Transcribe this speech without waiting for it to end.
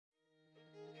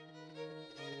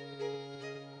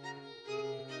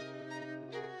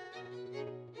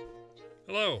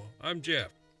Hello, I'm Jeff.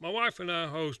 My wife and I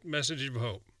host Message of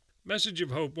Hope. Message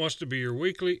of Hope wants to be your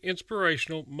weekly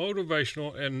inspirational,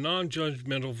 motivational, and non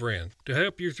judgmental friend to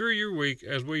help you through your week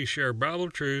as we share Bible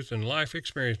truths and life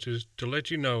experiences to let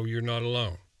you know you're not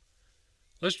alone.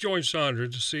 Let's join Sandra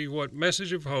to see what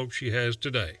message of hope she has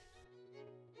today.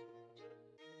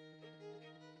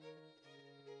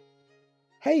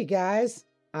 Hey guys,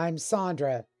 I'm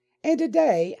Sandra, and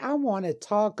today I want to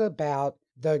talk about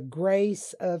the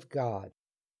grace of God.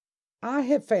 I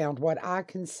have found what I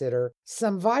consider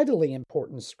some vitally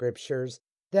important scriptures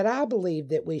that I believe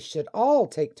that we should all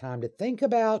take time to think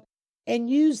about and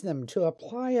use them to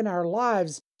apply in our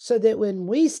lives so that when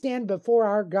we stand before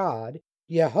our God,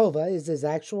 Yehovah is his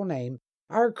actual name,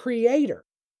 our creator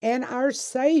and our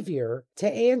savior to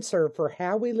answer for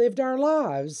how we lived our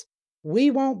lives, we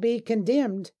won't be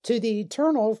condemned to the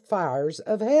eternal fires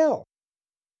of hell.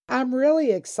 I'm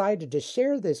really excited to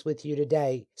share this with you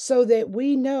today so that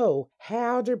we know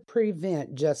how to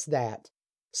prevent just that.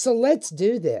 So let's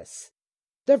do this.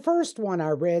 The first one I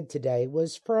read today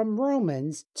was from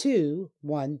Romans 2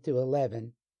 1 through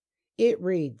 11. It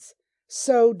reads,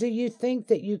 "So do you think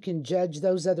that you can judge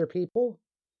those other people?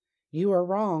 You are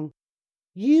wrong.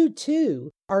 You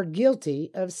too are guilty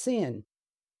of sin.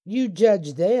 You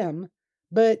judge them,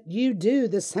 but you do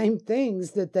the same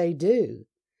things that they do.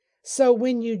 So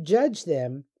when you judge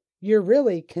them, you're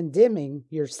really condemning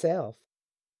yourself.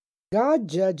 God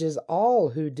judges all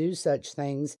who do such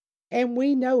things, and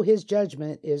we know his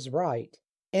judgment is right.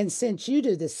 And since you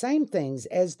do the same things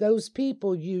as those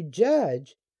people you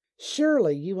judge,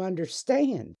 surely you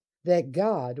understand that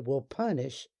God will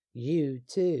punish you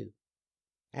too."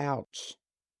 Ouch.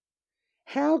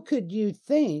 How could you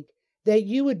think that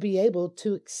you would be able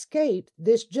to escape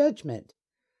this judgment?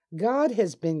 God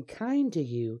has been kind to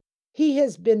you. He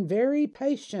has been very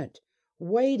patient,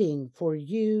 waiting for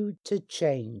you to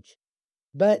change.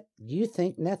 But you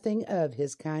think nothing of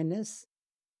his kindness.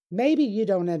 Maybe you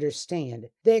don't understand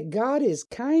that God is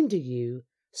kind to you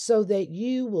so that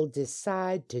you will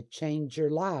decide to change your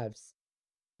lives.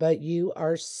 But you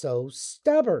are so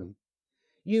stubborn.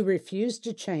 You refuse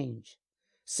to change.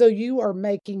 So you are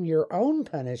making your own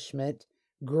punishment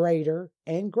greater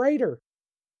and greater.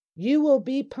 You will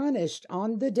be punished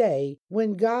on the day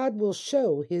when God will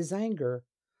show his anger.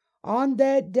 On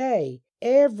that day,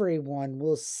 everyone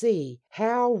will see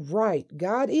how right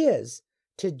God is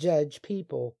to judge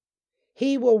people.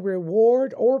 He will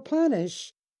reward or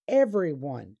punish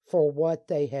everyone for what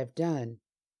they have done.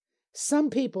 Some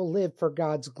people live for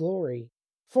God's glory,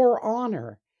 for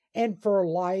honor, and for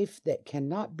life that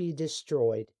cannot be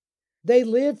destroyed. They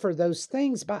live for those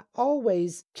things by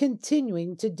always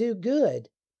continuing to do good.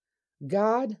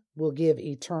 God will give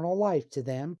eternal life to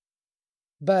them.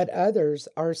 But others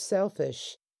are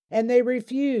selfish, and they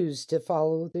refuse to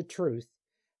follow the truth.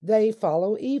 They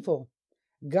follow evil.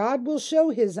 God will show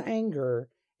his anger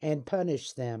and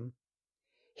punish them.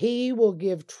 He will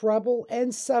give trouble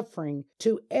and suffering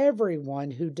to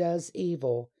everyone who does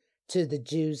evil, to the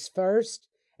Jews first,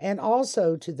 and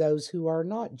also to those who are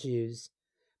not Jews.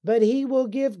 But he will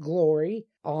give glory,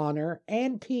 honor,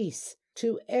 and peace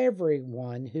to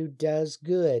everyone who does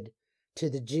good, to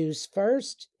the Jews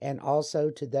first, and also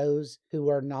to those who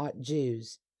are not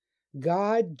Jews.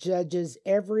 God judges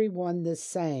everyone the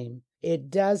same. It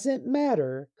doesn't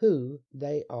matter who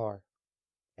they are.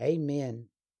 Amen.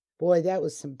 Boy, that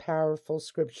was some powerful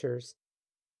scriptures.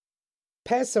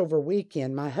 Passover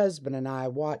weekend, my husband and I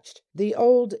watched the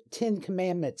old Ten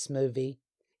Commandments movie.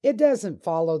 It doesn't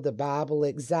follow the Bible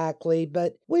exactly,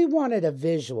 but we wanted a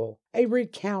visual, a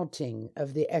recounting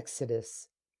of the Exodus.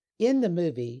 In the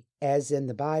movie, as in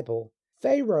the Bible,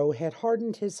 Pharaoh had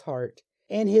hardened his heart,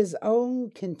 and his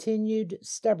own continued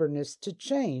stubbornness to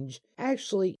change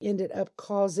actually ended up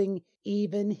causing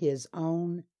even his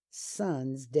own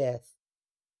son's death.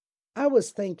 I was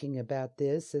thinking about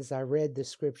this as I read the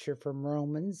scripture from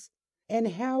Romans and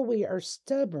how we are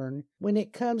stubborn when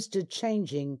it comes to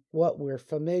changing what we're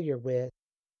familiar with.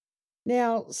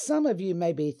 Now, some of you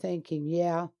may be thinking,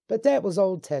 yeah, but that was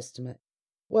Old Testament.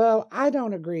 Well, I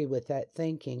don't agree with that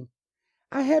thinking.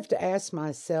 I have to ask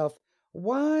myself,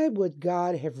 why would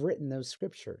God have written those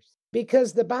scriptures?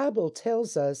 Because the Bible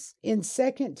tells us in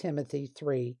 2 Timothy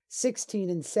 3:16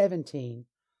 and 17,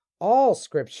 all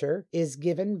scripture is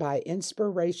given by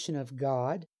inspiration of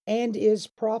God and is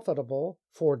profitable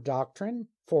for doctrine,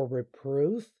 for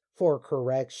reproof, for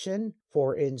correction,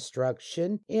 for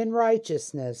instruction in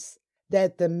righteousness,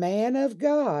 that the man of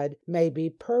God may be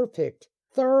perfect,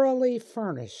 thoroughly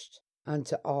furnished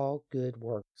unto all good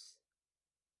works.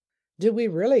 Do we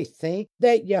really think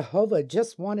that Yehovah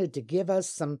just wanted to give us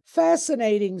some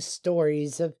fascinating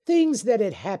stories of things that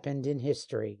had happened in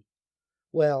history?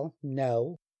 Well,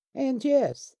 no, and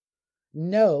yes.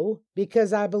 No,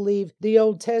 because I believe the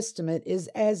Old Testament is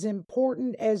as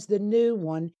important as the new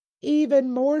one,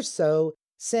 even more so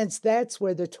since that's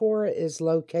where the Torah is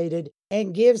located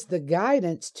and gives the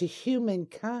guidance to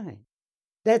humankind.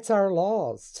 That's our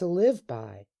laws to live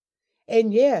by.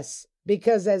 And yes,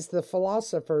 because as the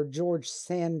philosopher George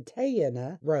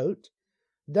Santayana wrote,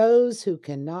 those who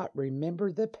cannot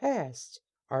remember the past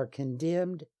are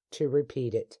condemned to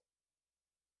repeat it.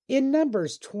 In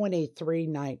Numbers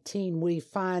 23:19, we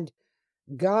find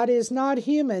God is not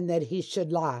human that he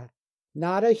should lie,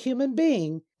 not a human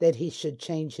being that he should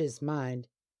change his mind.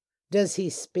 Does he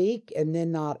speak and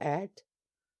then not act?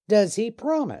 Does he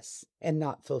promise and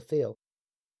not fulfill?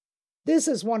 This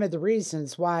is one of the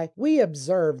reasons why we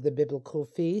observe the biblical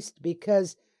feast,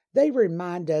 because they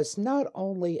remind us not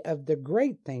only of the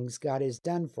great things God has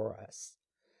done for us,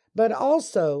 but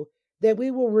also that we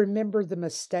will remember the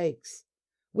mistakes.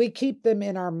 We keep them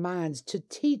in our minds to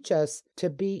teach us to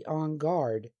be on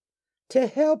guard, to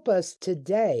help us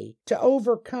today to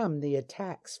overcome the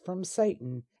attacks from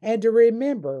Satan, and to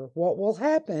remember what will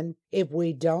happen if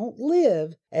we don't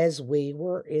live as we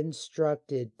were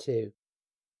instructed to.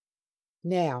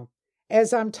 Now,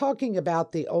 as I'm talking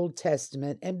about the Old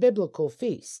Testament and biblical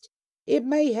feast, it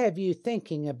may have you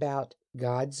thinking about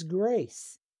God's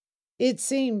grace. It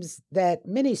seems that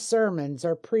many sermons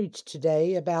are preached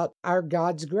today about our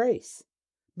God's grace,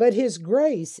 but His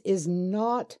grace is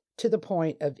not to the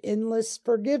point of endless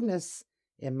forgiveness,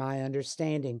 in my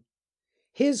understanding.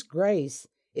 His grace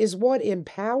is what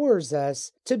empowers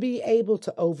us to be able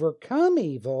to overcome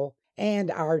evil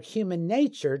and our human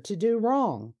nature to do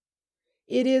wrong.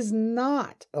 It is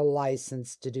not a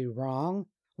license to do wrong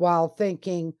while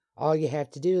thinking all you have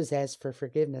to do is ask for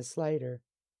forgiveness later.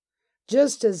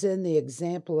 Just as in the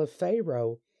example of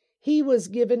Pharaoh, he was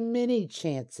given many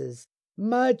chances,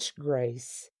 much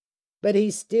grace, but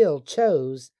he still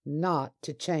chose not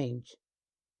to change.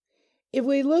 If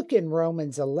we look in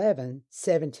Romans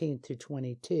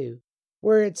 11:17-22,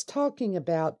 where it's talking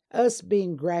about us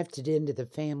being grafted into the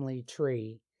family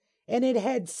tree, and it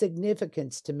had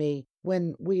significance to me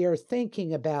when we are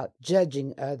thinking about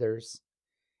judging others.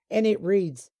 And it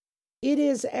reads, "It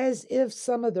is as if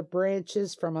some of the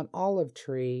branches from an olive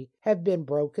tree have been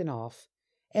broken off,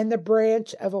 and the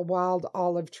branch of a wild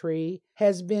olive tree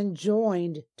has been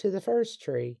joined to the first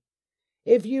tree.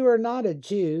 If you are not a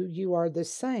Jew, you are the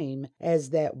same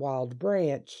as that wild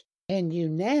branch, and you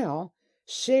now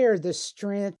share the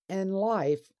strength and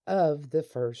life of the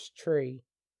first tree.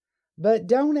 But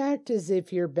don't act as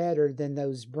if you're better than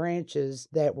those branches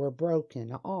that were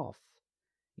broken off.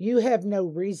 You have no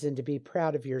reason to be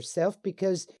proud of yourself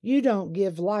because you don't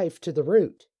give life to the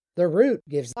root. The root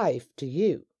gives life to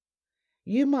you.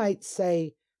 You might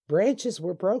say, branches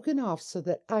were broken off so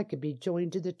that I could be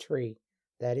joined to the tree.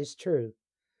 That is true.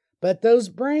 But those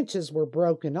branches were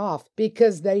broken off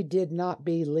because they did not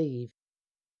believe.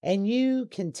 And you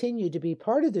continue to be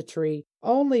part of the tree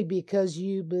only because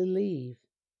you believe.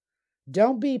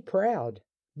 Don't be proud,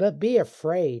 but be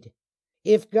afraid.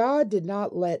 If God did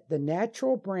not let the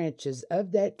natural branches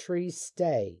of that tree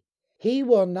stay, He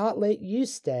will not let you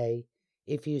stay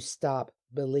if you stop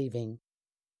believing."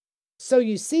 So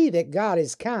you see that God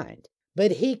is kind,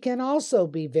 but He can also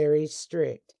be very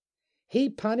strict. He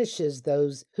punishes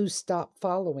those who stop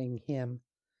following Him,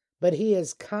 but He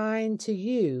is kind to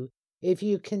you if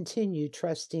you continue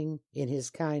trusting in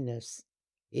His kindness.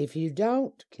 If you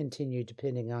don't continue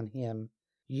depending on Him,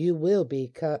 you will be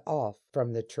cut off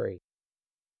from the tree.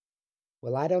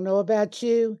 Well, I don't know about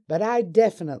you, but I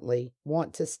definitely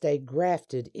want to stay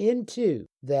grafted into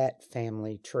that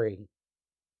family tree.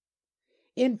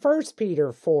 In 1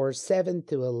 Peter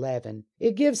 4:7-11,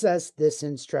 it gives us this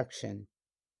instruction.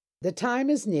 "The time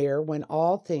is near when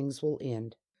all things will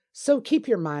end. So keep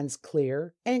your minds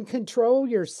clear and control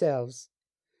yourselves.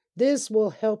 This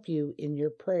will help you in your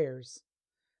prayers.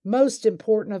 Most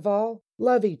important of all,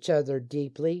 love each other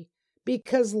deeply,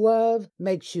 because love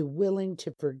makes you willing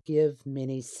to forgive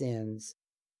many sins.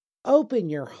 Open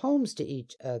your homes to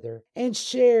each other and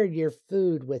share your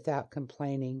food without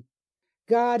complaining.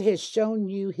 God has shown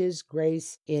you His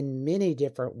grace in many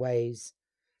different ways.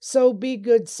 So be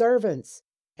good servants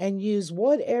and use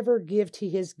whatever gift He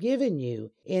has given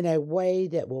you in a way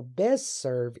that will best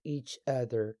serve each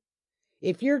other.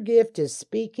 If your gift is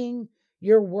speaking,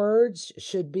 your words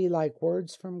should be like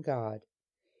words from God.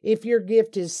 If your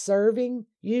gift is serving,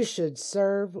 you should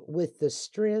serve with the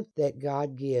strength that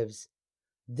God gives.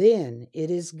 then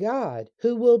it is God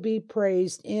who will be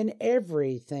praised in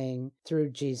everything through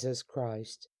Jesus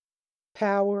Christ.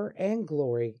 Power and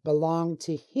glory belong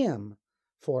to Him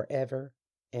forever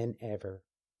and ever.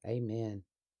 Amen.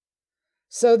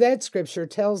 So that scripture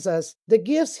tells us the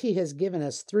gifts He has given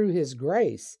us through His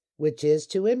grace, which is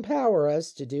to empower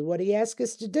us to do what He asks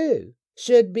us to do,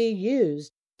 should be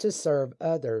used to serve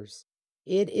others.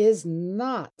 It is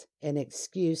not an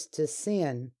excuse to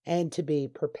sin and to be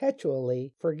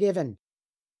perpetually forgiven.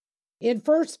 In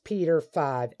 1 Peter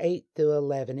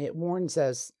 5:8-11, it warns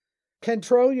us,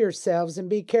 "Control yourselves and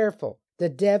be careful. The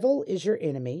devil is your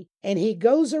enemy, and he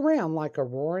goes around like a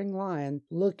roaring lion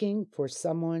looking for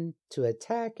someone to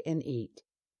attack and eat.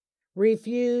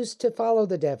 Refuse to follow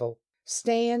the devil.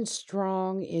 Stand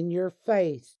strong in your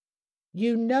faith.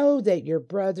 You know that your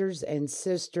brothers and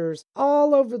sisters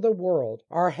all over the world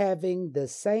are having the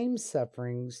same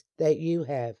sufferings that you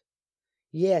have.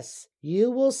 Yes,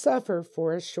 you will suffer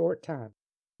for a short time,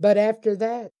 but after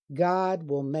that, God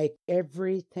will make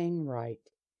everything right.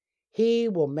 He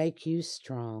will make you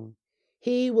strong.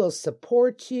 He will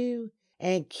support you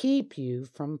and keep you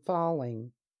from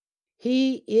falling.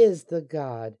 He is the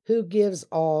God who gives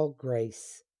all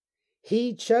grace.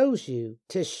 He chose you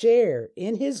to share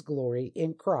in His glory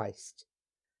in Christ.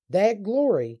 That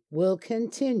glory will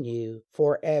continue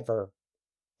forever.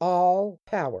 All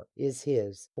power is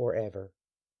His forever.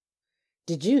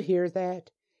 Did you hear that?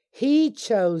 He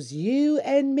chose you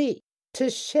and me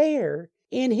to share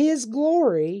in His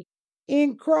glory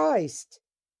in Christ.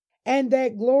 And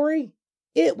that glory,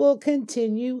 it will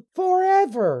continue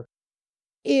forever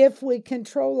if we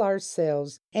control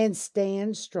ourselves and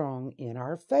stand strong in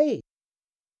our faith.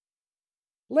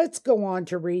 Let's go on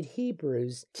to read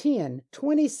Hebrews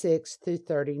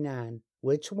 10:26-39,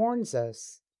 which warns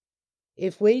us,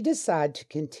 if we decide to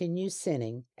continue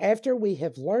sinning after we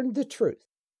have learned the truth,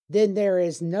 then there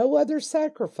is no other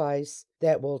sacrifice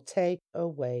that will take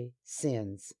away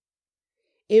sins.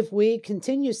 If we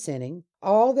continue sinning,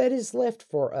 all that is left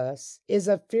for us is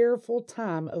a fearful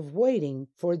time of waiting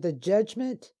for the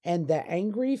judgment and the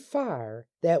angry fire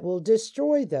that will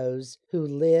destroy those who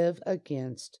live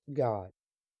against God.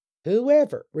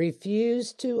 Whoever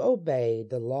refused to obey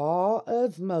the law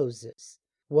of Moses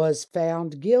was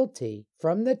found guilty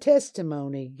from the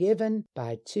testimony given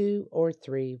by 2 or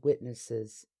 3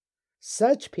 witnesses.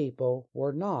 Such people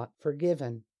were not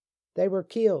forgiven. They were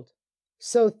killed.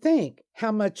 So think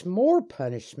how much more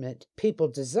punishment people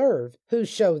deserve who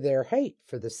show their hate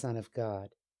for the Son of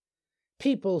God.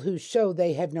 People who show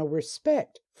they have no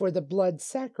respect for the blood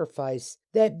sacrifice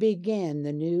that began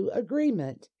the new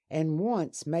agreement and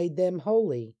once made them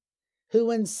holy, who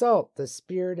insult the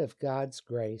Spirit of God's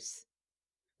grace.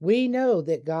 We know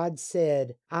that God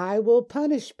said, "I will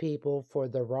punish people for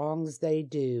the wrongs they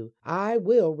do. I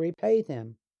will repay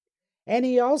them." And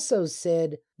He also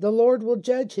said, the Lord will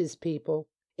judge His people.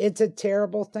 It's a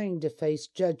terrible thing to face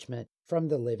judgment from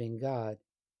the living God.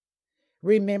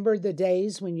 Remember the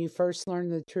days when you first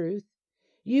learned the truth?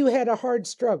 You had a hard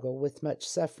struggle with much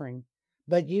suffering,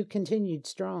 but you continued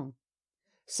strong.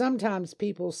 Sometimes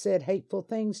people said hateful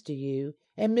things to you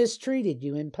and mistreated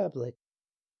you in public.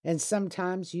 And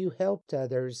sometimes you helped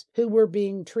others who were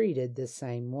being treated the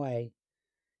same way.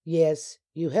 Yes,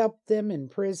 you helped them in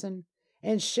prison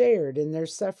and shared in their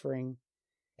suffering.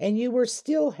 And you were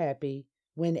still happy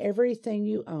when everything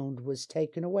you owned was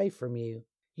taken away from you.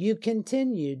 You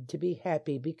continued to be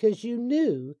happy because you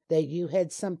knew that you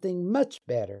had something much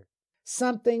better,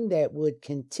 something that would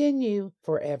continue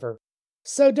forever.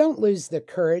 So don't lose the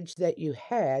courage that you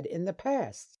had in the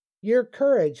past. Your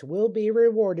courage will be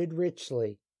rewarded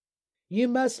richly. You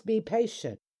must be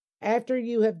patient. After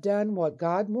you have done what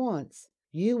God wants,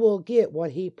 you will get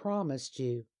what He promised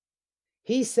you.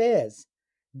 He says,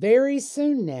 "Very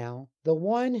soon now, the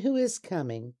one who is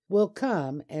coming will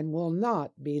come and will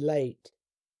not be late.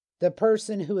 The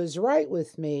person who is right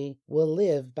with me will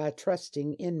live by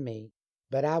trusting in me,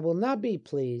 but I will not be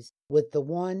pleased with the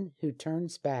one who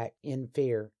turns back in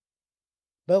fear."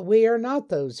 But we are not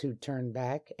those who turn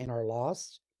back and are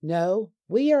lost. No,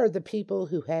 we are the people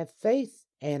who have faith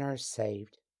and are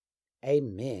saved.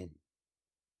 Amen.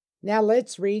 Now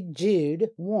let's read Jude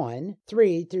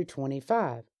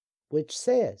 1:3-25, which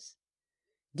says,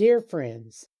 "Dear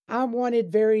friends, I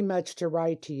wanted very much to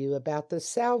write to you about the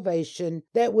salvation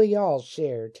that we all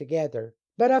share together,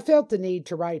 but I felt the need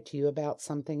to write to you about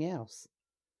something else.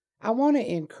 I want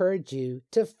to encourage you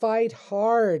to fight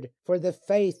hard for the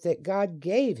faith that God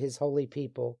gave His holy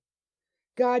people.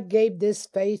 God gave this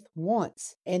faith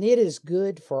once, and it is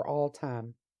good for all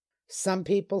time. Some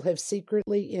people have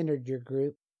secretly entered your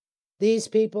group. These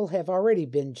people have already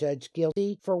been judged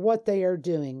guilty for what they are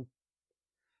doing.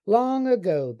 Long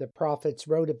ago, the prophets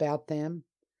wrote about them.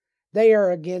 They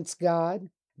are against God.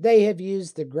 They have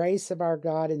used the grace of our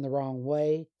God in the wrong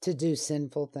way to do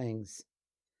sinful things.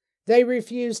 They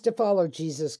refuse to follow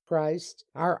Jesus Christ,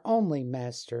 our only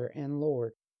Master and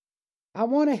Lord. I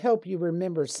want to help you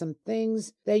remember some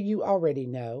things that you already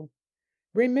know.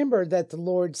 Remember that the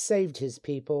Lord saved his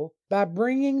people by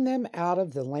bringing them out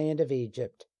of the land of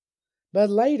Egypt. But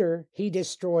later, he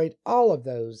destroyed all of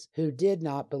those who did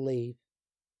not believe.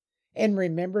 And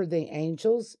remember the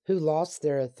angels who lost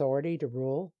their authority to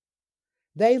rule?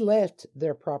 They left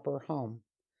their proper home.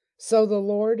 So the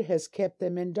Lord has kept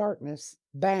them in darkness,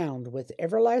 bound with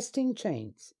everlasting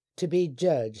chains, to be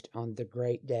judged on the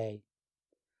great day.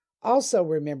 Also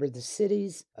remember the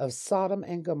cities of Sodom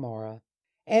and Gomorrah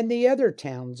and the other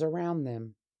towns around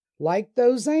them. Like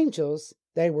those angels,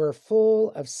 they were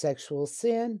full of sexual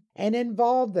sin and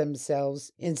involved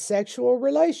themselves in sexual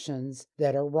relations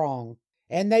that are wrong,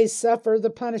 and they suffer the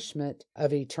punishment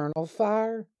of eternal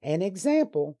fire, an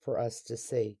example for us to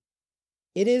see.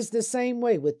 It is the same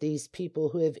way with these people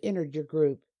who have entered your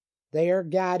group. They are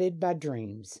guided by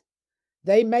dreams.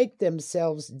 They make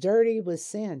themselves dirty with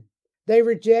sin. They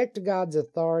reject God's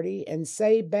authority and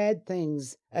say bad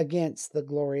things against the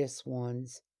glorious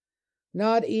ones.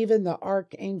 Not even the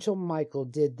archangel Michael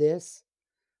did this.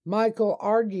 Michael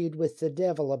argued with the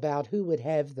devil about who would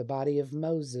have the body of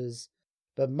Moses,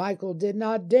 but Michael did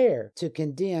not dare to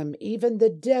condemn even the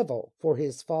devil for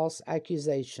his false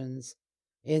accusations.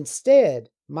 Instead,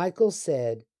 Michael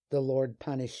said, "The Lord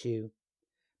punish you."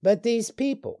 But these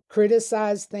people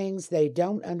criticize things they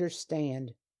don't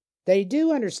understand. They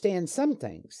do understand some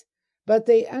things, but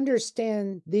they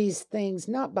understand these things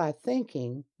not by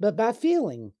thinking, but by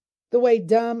feeling, the way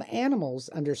dumb animals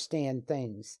understand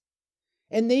things.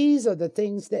 And these are the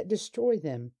things that destroy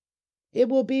them. It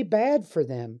will be bad for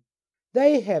them.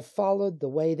 They have followed the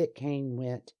way that Cain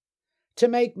went. To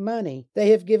make money, they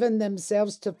have given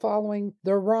themselves to following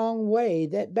the wrong way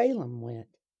that Balaam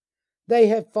went. They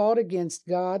have fought against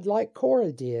God like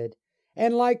Korah did,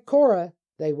 and like Korah,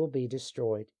 they will be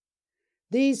destroyed.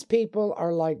 These people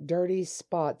are like dirty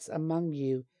spots among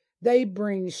you. They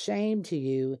bring shame to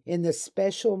you in the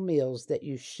special meals that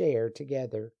you share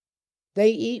together.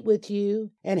 They eat with you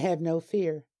and have no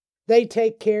fear. They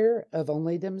take care of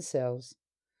only themselves.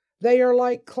 They are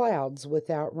like clouds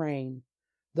without rain.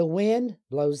 The wind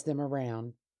blows them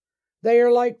around. They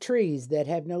are like trees that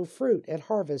have no fruit at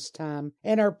harvest time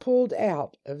and are pulled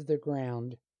out of the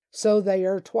ground. So they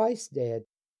are twice dead.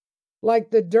 Like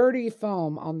the dirty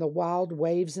foam on the wild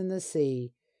waves in the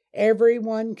sea,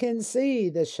 everyone can see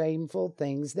the shameful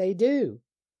things they do.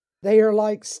 They are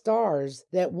like stars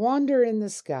that wander in the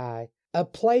sky, a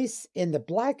place in the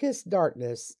blackest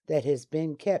darkness that has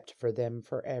been kept for them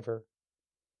forever.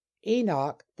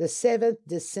 Enoch, the seventh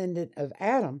descendant of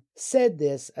Adam, said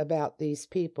this about these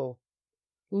people.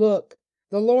 "Look,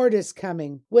 the Lord is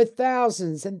coming with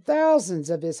thousands and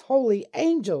thousands of his holy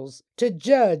angels to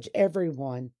judge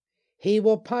everyone. He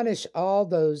will punish all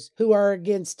those who are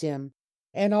against him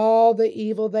and all the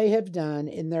evil they have done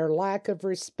in their lack of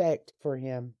respect for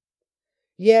him.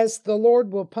 Yes, the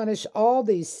Lord will punish all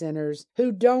these sinners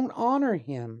who don't honor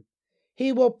him.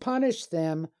 He will punish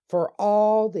them for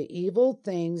all the evil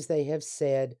things they have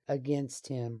said against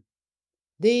him."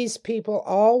 These people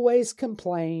always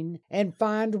complain and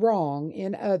find wrong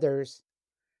in others.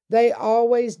 They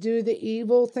always do the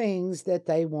evil things that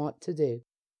they want to do.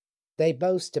 They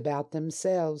boast about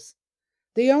themselves.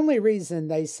 The only reason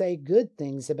they say good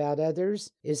things about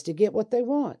others is to get what they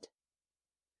want.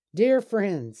 Dear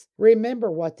friends, remember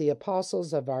what the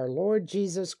apostles of our Lord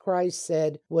Jesus Christ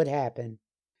said would happen.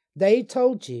 They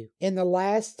told you in the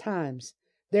last times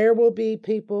there will be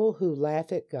people who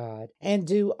laugh at God and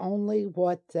do only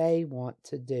what they want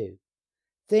to do,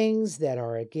 things that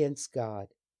are against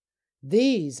God.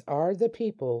 These are the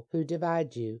people who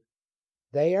divide you.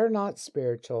 They are not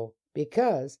spiritual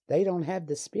because they don't have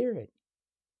the Spirit.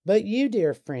 But you,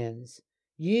 dear friends,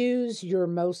 use your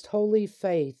most holy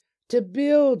faith to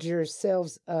build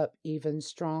yourselves up even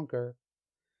stronger.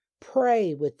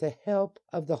 Pray with the help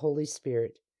of the Holy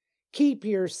Spirit. Keep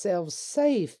yourselves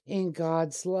safe in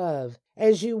God's love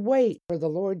as you wait for the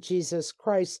Lord Jesus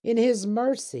Christ in his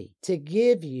mercy to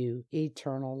give you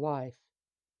eternal life.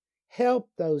 Help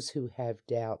those who have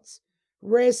doubts.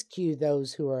 Rescue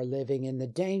those who are living in the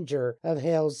danger of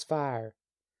hell's fire.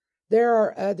 There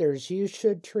are others you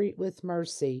should treat with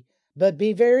mercy, but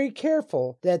be very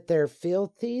careful that their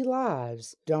filthy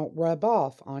lives don't rub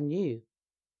off on you.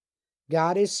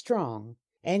 God is strong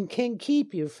and can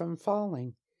keep you from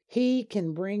falling. He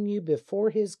can bring you before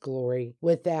His glory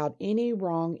without any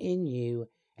wrong in you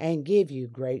and give you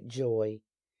great joy.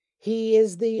 He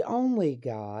is the only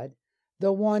God,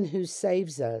 the one who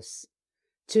saves us.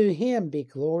 To Him be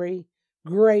glory,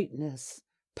 greatness,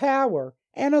 power,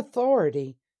 and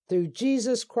authority through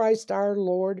Jesus Christ our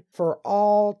Lord for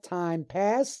all time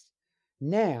past,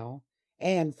 now,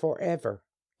 and forever.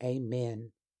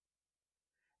 Amen.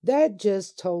 That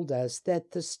just told us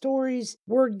that the stories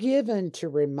were given to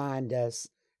remind us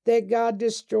that God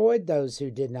destroyed those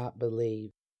who did not believe,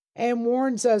 and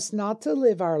warns us not to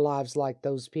live our lives like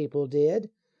those people did,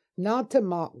 not to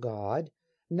mock God,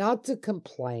 not to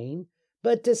complain,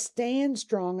 but to stand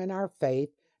strong in our faith,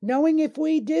 knowing if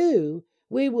we do,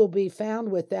 we will be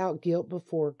found without guilt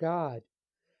before God.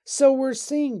 So we're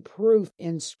seeing proof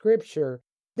in Scripture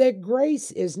that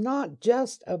grace is not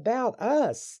just about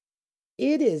us.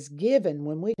 It is given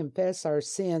when we confess our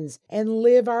sins and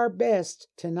live our best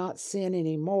to not sin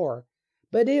anymore.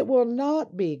 But it will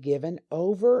not be given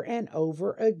over and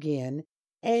over again,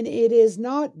 and it is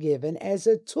not given as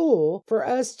a tool for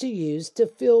us to use to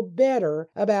feel better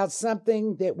about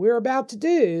something that we're about to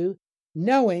do,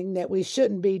 knowing that we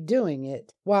shouldn't be doing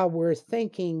it while we're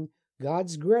thinking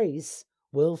God's grace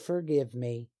will forgive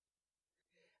me.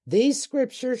 These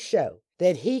scriptures show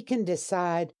that He can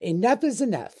decide enough is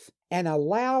enough and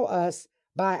allow us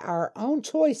by our own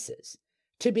choices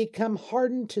to become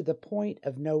hardened to the point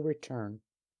of no return.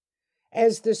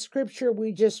 As the scripture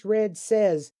we just read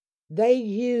says, they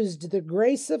used the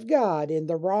grace of God in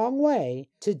the wrong way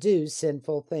to do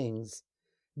sinful things.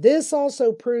 This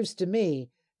also proves to me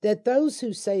that those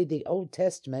who say the Old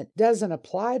Testament doesn't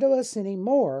apply to us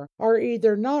anymore are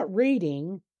either not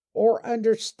reading or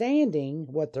understanding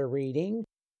what they're reading,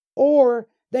 or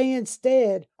they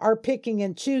instead are picking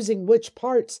and choosing which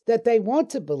parts that they want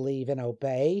to believe and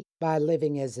obey by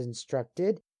living as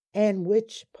instructed, and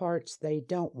which parts they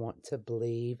don't want to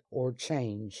believe or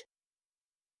change.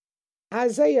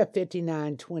 Isaiah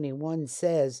 59:21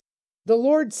 says, "The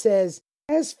Lord says,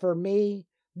 as for me,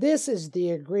 this is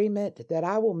the agreement that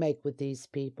I will make with these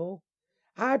people.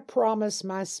 I promise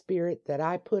my spirit that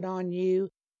I put on you,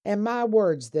 and my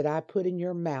words that I put in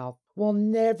your mouth will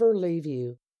never leave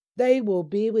you. They will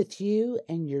be with you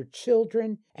and your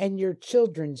children and your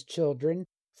children's children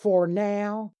for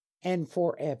now and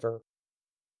forever."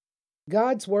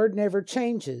 God's word never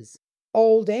changes.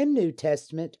 Old and New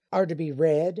Testament are to be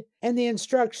read, and the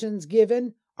instructions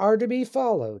given are to be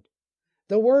followed.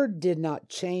 The word did not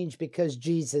change because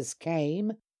Jesus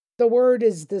came. The word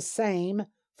is the same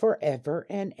forever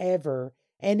and ever,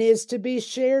 and is to be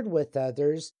shared with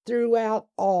others throughout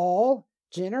all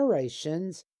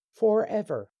generations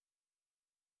forever.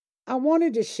 I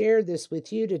wanted to share this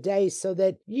with you today so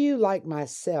that you, like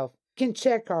myself, can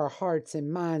check our hearts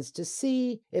and minds to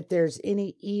see if there's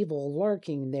any evil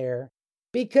lurking there,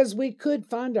 because we could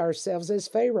find ourselves as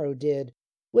Pharaoh did,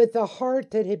 with a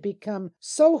heart that had become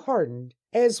so hardened,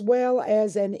 as well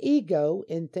as an ego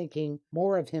in thinking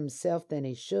more of himself than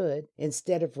he should,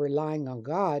 instead of relying on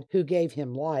God, who gave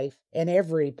him life and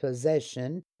every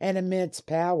possession and immense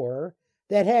power,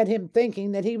 that had him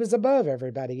thinking that he was above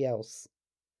everybody else.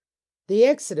 The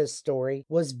Exodus story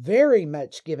was very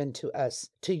much given to us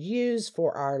to use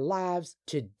for our lives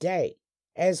today,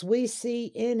 as we see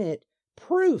in it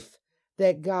proof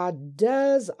that God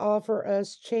does offer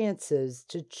us chances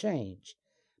to change.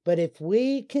 But if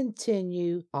we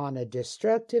continue on a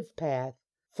destructive path,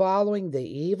 following the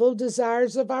evil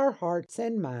desires of our hearts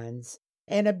and minds,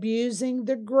 and abusing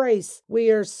the grace we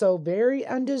are so very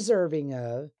undeserving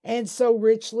of, and so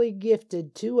richly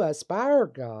gifted to us by our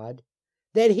God,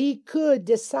 that He could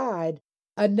decide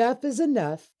enough is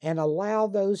enough and allow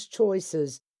those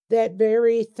choices, that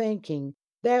very thinking,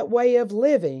 that way of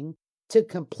living, to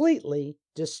completely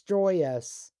destroy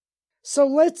us. So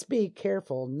let's be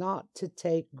careful not to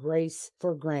take grace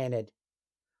for granted.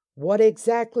 What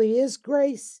exactly is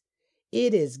grace?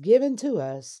 It is given to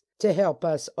us to help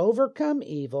us overcome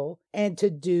evil and to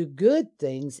do good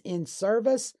things in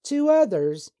service to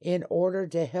others in order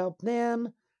to help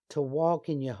them to walk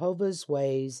in Yehovah's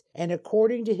ways and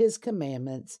according to His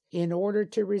commandments in order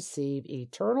to receive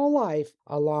eternal life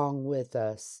along with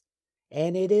us.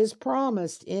 And it is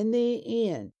promised in the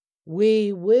end,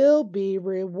 we will be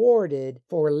rewarded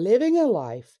for living a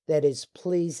life that is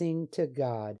pleasing to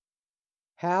God.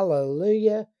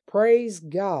 Hallelujah. Praise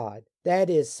God. That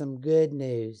is some good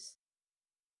news.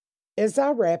 As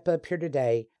I wrap up here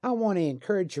today, I want to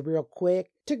encourage you real quick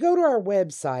to go to our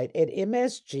website at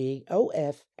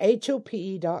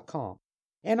msgofhope.com.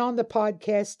 And on the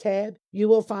podcast tab, you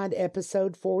will find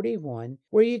episode 41,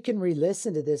 where you can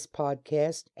re-listen to this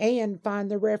podcast and find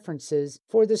the references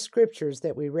for the scriptures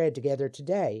that we read together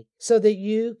today, so that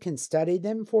you can study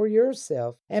them for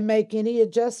yourself and make any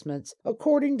adjustments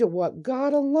according to what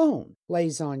God alone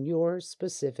lays on your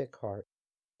specific heart.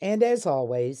 And as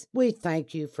always, we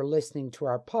thank you for listening to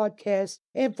our podcast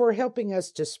and for helping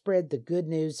us to spread the good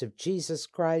news of Jesus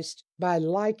Christ by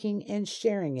liking and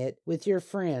sharing it with your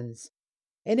friends.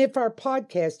 And if our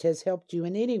podcast has helped you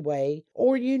in any way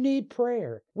or you need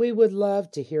prayer, we would love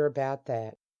to hear about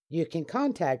that. You can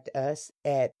contact us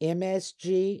at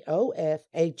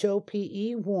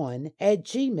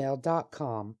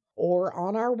msgofhope1@gmail.com or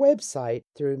on our website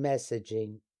through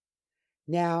messaging.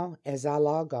 Now, as I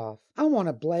log off, I want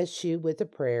to bless you with a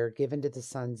prayer given to the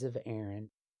sons of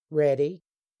Aaron. Ready?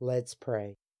 Let's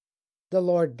pray. The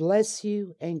Lord bless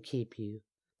you and keep you.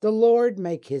 The Lord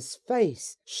make his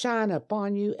face shine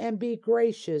upon you and be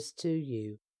gracious to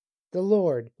you. The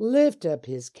Lord lift up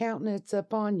his countenance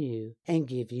upon you and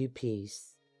give you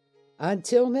peace.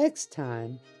 Until next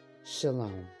time,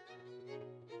 Shalom.